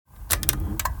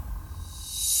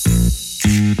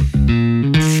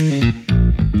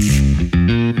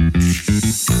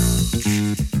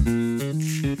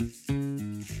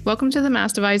Welcome to the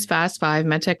Mass Device Fast 5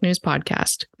 MedTech News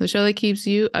Podcast, the show that keeps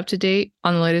you up to date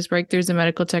on the latest breakthroughs in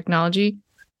medical technology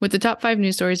with the top 5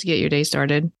 news stories to get your day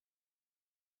started.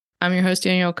 I'm your host,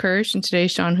 Danielle Kirsh, and today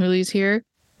Sean Whooley's here.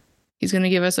 He's going to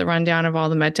give us a rundown of all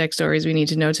the medtech stories we need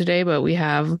to know today, but we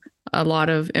have a lot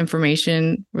of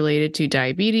information related to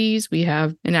diabetes. We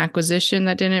have an acquisition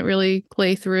that didn't really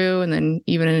play through, and then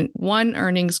even one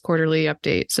earnings quarterly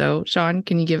update. So, Sean,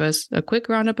 can you give us a quick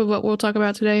roundup of what we'll talk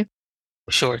about today?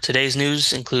 Sure. Today's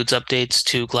news includes updates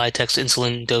to Glytec's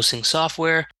insulin dosing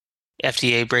software,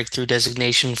 FDA breakthrough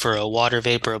designation for a water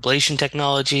vapor ablation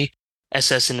technology.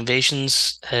 SS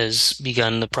Innovations has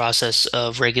begun the process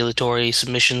of regulatory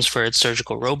submissions for its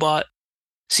surgical robot.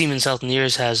 Siemens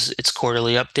Healthineers has its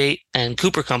quarterly update, and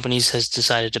Cooper Companies has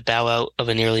decided to bow out of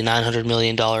a nearly $900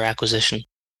 million acquisition.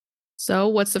 So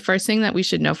what's the first thing that we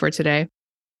should know for today?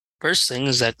 First thing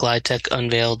is that Glytec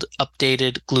unveiled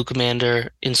updated Glucommander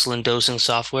insulin dosing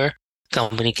software. The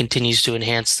company continues to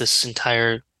enhance this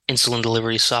entire insulin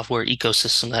delivery software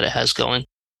ecosystem that it has going.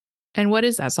 And what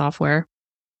is that software?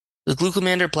 The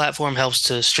Glucommander platform helps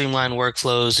to streamline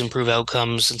workflows, improve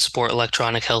outcomes, and support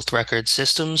electronic health record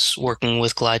systems, working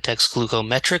with Glytec's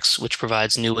Glucometrics, which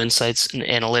provides new insights and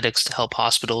analytics to help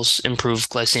hospitals improve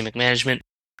glycemic management.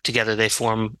 Together they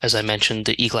form, as I mentioned,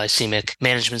 the eGlycemic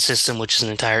management system, which is an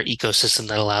entire ecosystem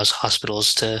that allows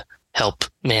hospitals to help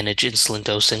manage insulin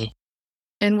dosing.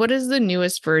 And what is the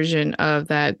newest version of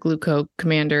that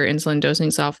Glucommander insulin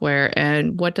dosing software,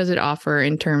 and what does it offer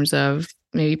in terms of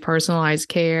maybe personalized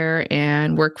care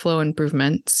and workflow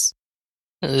improvements?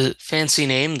 The fancy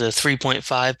name, the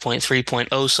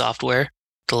 3.5.3.0 software,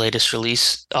 the latest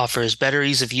release, offers better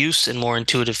ease of use and more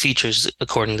intuitive features,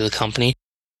 according to the company.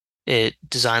 It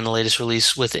designed the latest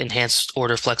release with enhanced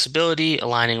order flexibility,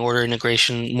 aligning order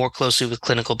integration more closely with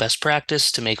clinical best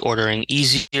practice to make ordering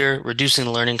easier, reducing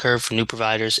the learning curve for new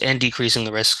providers, and decreasing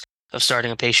the risk of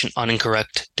starting a patient on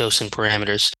incorrect dosing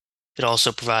parameters. It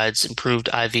also provides improved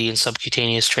IV and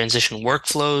subcutaneous transition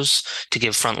workflows to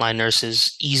give frontline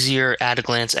nurses easier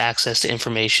at-a-glance access to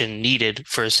information needed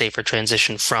for a safer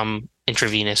transition from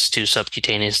intravenous to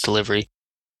subcutaneous delivery.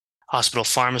 Hospital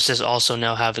pharmacists also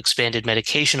now have expanded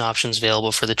medication options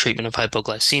available for the treatment of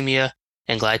hypoglycemia,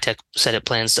 and Glytec said it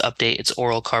plans to update its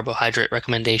oral carbohydrate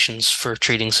recommendations for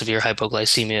treating severe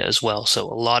hypoglycemia as well. So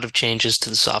a lot of changes to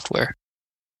the software.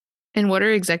 And what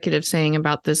are executives saying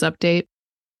about this update?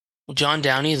 John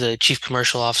Downey, the chief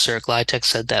commercial officer at Glytec,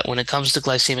 said that when it comes to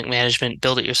glycemic management,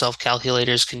 build-it-yourself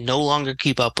calculators can no longer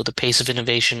keep up with the pace of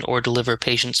innovation or deliver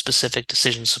patient-specific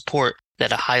decision support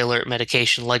that a high-alert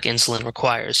medication like insulin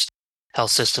requires.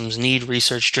 Health systems need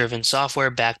research-driven software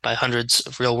backed by hundreds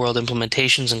of real-world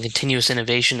implementations and continuous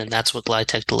innovation, and that's what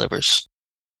Glytec delivers.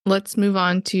 Let's move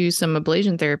on to some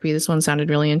ablation therapy. This one sounded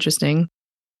really interesting.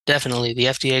 Definitely. The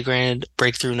FDA granted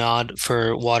breakthrough nod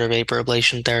for water vapor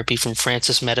ablation therapy from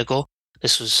Francis Medical.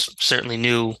 This was certainly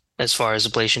new as far as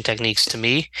ablation techniques to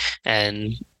me,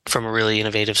 and from a really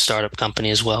innovative startup company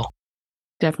as well.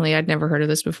 Definitely. I'd never heard of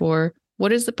this before.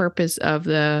 What is the purpose of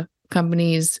the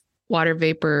company's water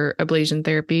vapor ablation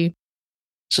therapy?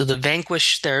 So the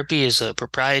Vanquish therapy is a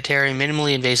proprietary,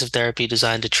 minimally invasive therapy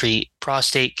designed to treat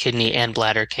prostate, kidney, and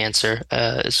bladder cancer.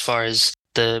 As far as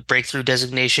the breakthrough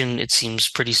designation, it seems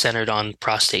pretty centered on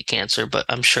prostate cancer, but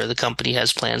I'm sure the company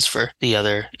has plans for the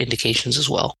other indications as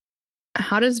well.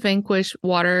 How does Vanquish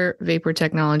water vapor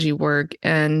technology work,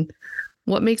 and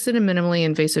what makes it a minimally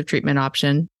invasive treatment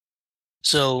option?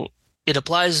 So it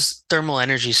applies thermal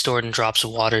energy stored in drops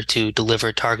of water to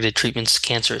deliver targeted treatments to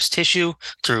cancerous tissue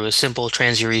through a simple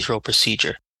transurethral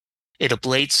procedure. It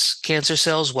ablates cancer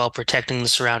cells while protecting the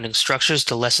surrounding structures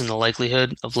to lessen the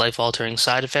likelihood of life-altering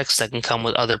side effects that can come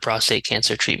with other prostate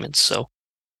cancer treatments. So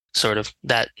sort of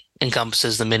that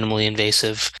encompasses the minimally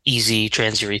invasive, easy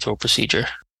transurethral procedure.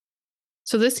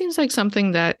 So this seems like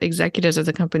something that executives at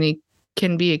the company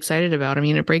can be excited about. I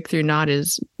mean, a breakthrough nod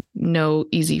is no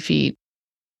easy feat.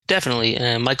 Definitely.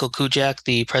 Michael Kujak,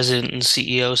 the president and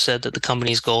CEO, said that the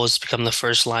company's goal is to become the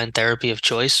first-line therapy of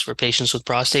choice for patients with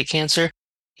prostate cancer.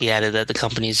 He added that the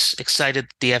company's excited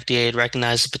that the FDA had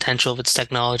recognized the potential of its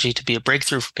technology to be a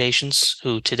breakthrough for patients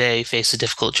who today face a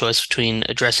difficult choice between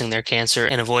addressing their cancer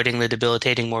and avoiding the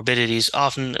debilitating morbidities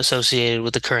often associated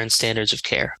with the current standards of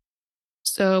care.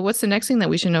 So what's the next thing that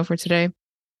we should know for today?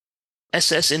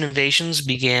 SS Innovations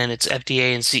began its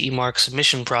FDA and CE Mark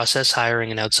submission process, hiring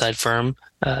an outside firm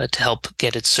to help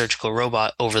get its surgical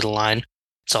robot over the line.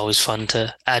 It's always fun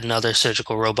to add another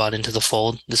surgical robot into the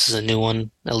fold. This is a new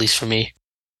one, at least for me.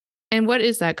 And what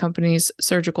is that company's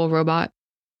surgical robot?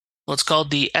 Well, it's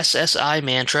called the SSI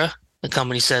Mantra. The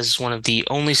company says it's one of the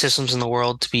only systems in the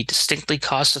world to be distinctly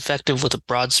cost-effective with a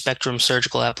broad spectrum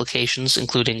surgical applications,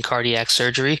 including cardiac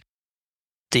surgery.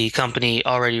 The company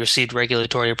already received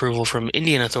regulatory approval from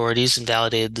Indian authorities and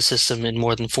validated the system in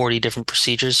more than 40 different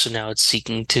procedures, so now it's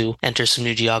seeking to enter some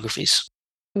new geographies.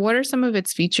 What are some of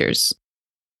its features?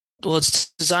 Well, it's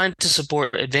designed to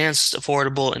support advanced,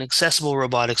 affordable, and accessible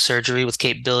robotic surgery with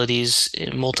capabilities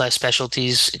in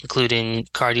multi-specialties, including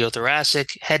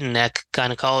cardiothoracic, head and neck,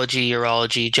 gynecology,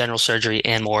 urology, general surgery,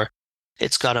 and more.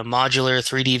 It's got a modular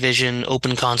 3D vision,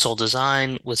 open console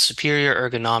design with superior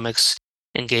ergonomics,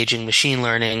 engaging machine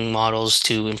learning models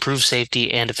to improve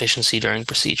safety and efficiency during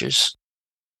procedures.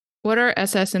 What are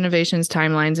SS Innovation's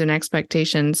timelines and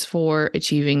expectations for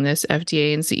achieving this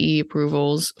FDA and CE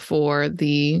approvals for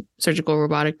the surgical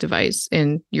robotic device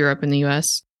in Europe and the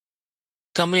US?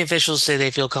 Company officials say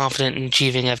they feel confident in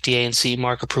achieving FDA and CE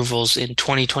Mark approvals in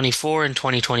 2024 and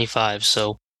 2025.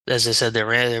 So, as I said,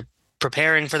 they're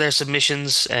preparing for their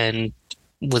submissions and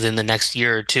within the next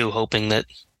year or two, hoping that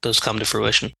those come to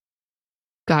fruition.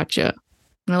 Gotcha.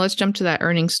 Now let's jump to that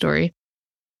earnings story.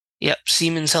 Yep,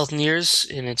 Siemens Healthineers,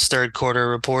 in its third quarter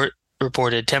report,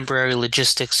 reported temporary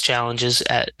logistics challenges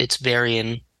at its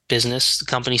Varian business. The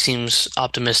company seems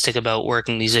optimistic about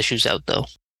working these issues out, though.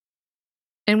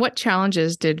 And what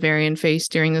challenges did Varian face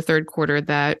during the third quarter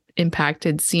that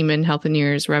impacted Siemens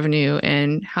Healthineers' revenue,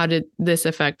 and how did this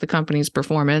affect the company's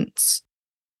performance?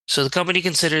 So the company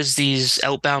considers these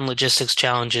outbound logistics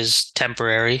challenges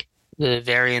temporary. The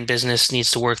Varian business needs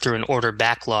to work through an order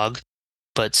backlog,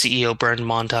 but CEO Bernd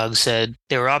Montag said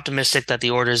they were optimistic that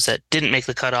the orders that didn't make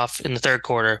the cutoff in the third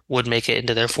quarter would make it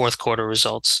into their fourth quarter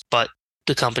results. But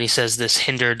the company says this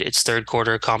hindered its third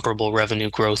quarter comparable revenue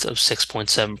growth of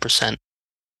 6.7%.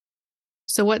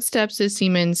 So what steps is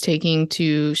Siemens taking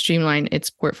to streamline its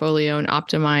portfolio and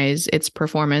optimize its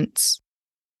performance?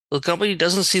 The company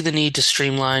doesn't see the need to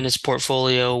streamline its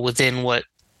portfolio within what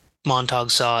Montag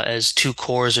saw as two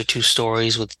cores or two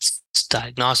stories with its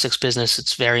diagnostics business,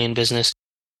 its Varian business.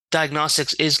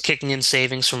 Diagnostics is kicking in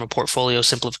savings from a portfolio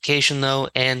simplification, though,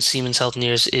 and Siemens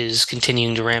Healthineers is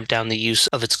continuing to ramp down the use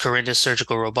of its Corintis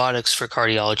surgical robotics for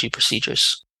cardiology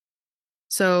procedures.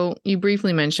 So you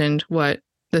briefly mentioned what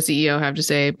the CEO have to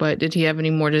say, but did he have any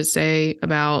more to say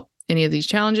about any of these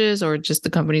challenges or just the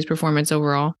company's performance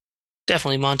overall?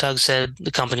 Definitely, Montag said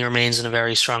the company remains in a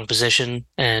very strong position,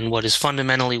 and what is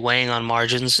fundamentally weighing on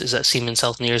margins is that Siemens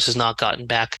Healthineers has not gotten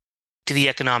back to the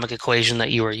economic equation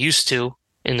that you are used to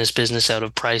in this business out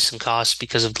of price and cost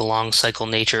because of the long cycle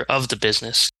nature of the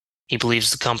business. He believes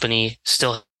the company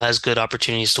still has good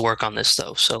opportunities to work on this,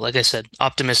 though. So, like I said,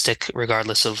 optimistic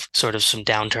regardless of sort of some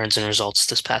downturns in results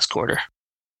this past quarter.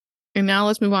 And now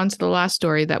let's move on to the last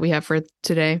story that we have for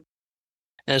today.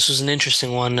 This was an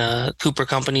interesting one. Cooper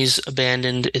Companies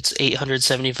abandoned its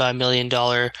 $875 million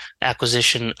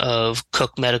acquisition of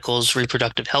Cook Medical's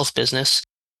reproductive health business.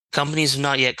 Companies have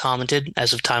not yet commented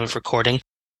as of time of recording,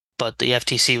 but the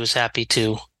FTC was happy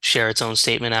to share its own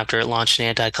statement after it launched an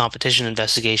anti-competition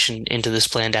investigation into this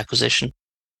planned acquisition.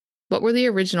 What were the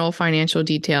original financial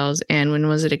details, and when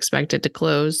was it expected to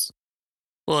close?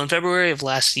 Well, in February of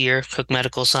last year, Cook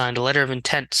Medical signed a letter of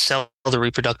intent to sell the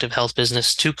reproductive health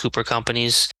business to Cooper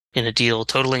Companies in a deal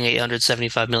totaling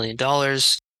 $875 million.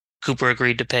 Cooper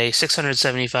agreed to pay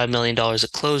 $675 million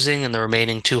at closing and the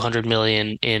remaining $200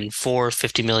 million in four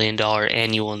 $50 million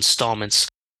annual installments.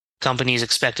 Companies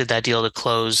expected that deal to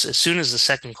close as soon as the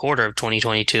second quarter of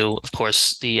 2022. Of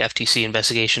course, the FTC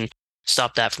investigation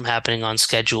stopped that from happening on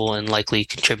schedule and likely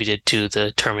contributed to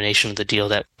the termination of the deal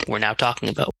that we're now talking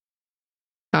about.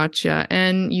 Gotcha.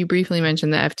 And you briefly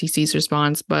mentioned the FTC's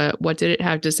response, but what did it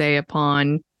have to say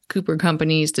upon Cooper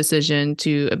Company's decision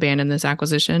to abandon this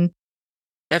acquisition?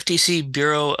 FTC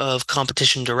Bureau of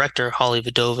Competition Director Holly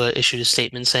Vadova issued a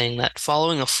statement saying that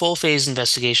following a full-phase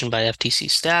investigation by FTC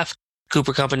staff,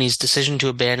 Cooper Company's decision to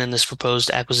abandon this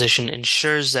proposed acquisition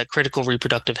ensures that critical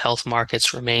reproductive health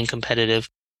markets remain competitive.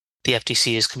 The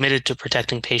FTC is committed to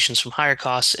protecting patients from higher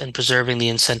costs and preserving the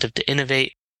incentive to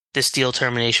innovate. This deal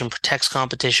termination protects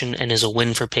competition and is a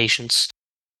win for patients.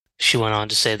 She went on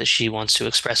to say that she wants to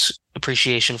express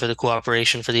appreciation for the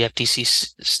cooperation for the FTC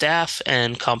staff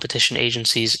and competition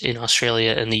agencies in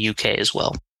Australia and the UK as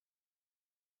well.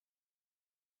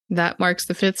 That marks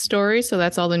the fifth story, so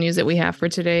that's all the news that we have for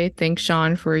today. Thanks,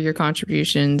 Sean, for your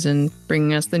contributions and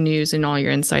bringing us the news and all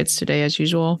your insights today, as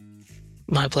usual.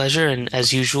 My pleasure, and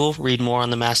as usual, read more on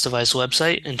the Mass Device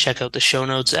website and check out the show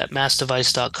notes at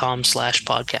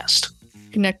massdevice.com/podcast.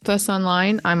 Connect with us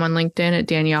online. I'm on LinkedIn at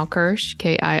Danielle Kirsh,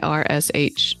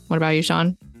 Kirsh. What about you,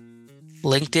 Sean?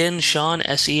 LinkedIn, Sean,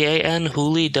 Sean,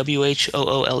 Whooley,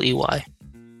 Whooley.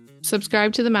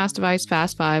 Subscribe to the Mass Device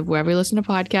Fast 5 wherever you listen to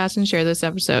podcasts and share this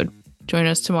episode. Join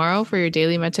us tomorrow for your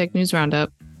daily MedTech News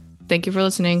Roundup. Thank you for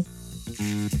listening.